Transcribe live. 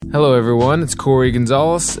Hello everyone, it's Corey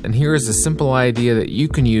Gonzalez, and here is a simple idea that you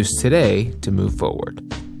can use today to move forward.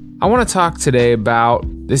 I want to talk today about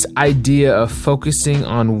this idea of focusing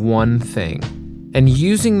on one thing and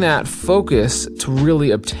using that focus to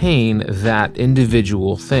really obtain that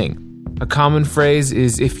individual thing. A common phrase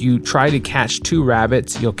is, if you try to catch 2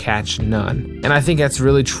 rabbits, you'll catch none. And I think that's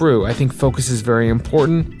really true. I think focus is very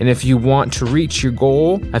important. And if you want to reach your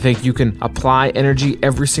goal, I think you can apply energy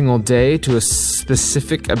every single day to a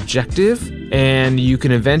specific objective, and you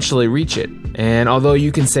can eventually reach it. And although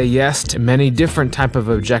you can say yes to many different type of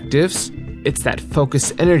objectives, it's that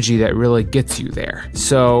focused energy that really gets you there.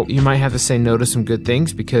 So you might have to say no to some good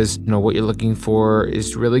things because what you're looking for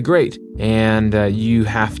is really great. And you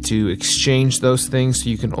have to exchange those things so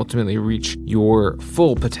you can ultimately reach your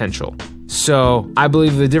full potential. So I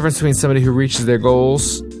believe the difference between somebody who reaches their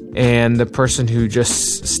goals and the person who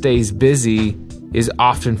just stays busy is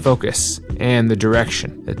often focus and the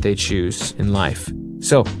direction that they choose in life.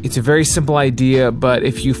 So it's a very simple idea, but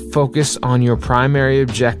if you focus on your primary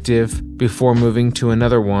objective before moving to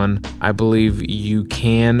another one, I believe you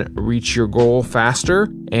can reach your goal faster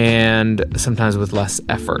and sometimes with less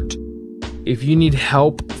effort. If you need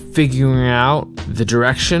help figuring out the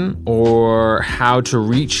direction or how to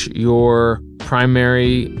reach your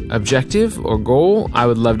primary objective or goal, I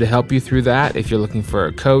would love to help you through that. If you're looking for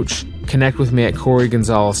a coach, connect with me at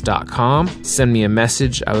CoreyGonzalez.com. Send me a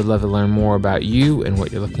message. I would love to learn more about you and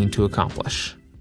what you're looking to accomplish.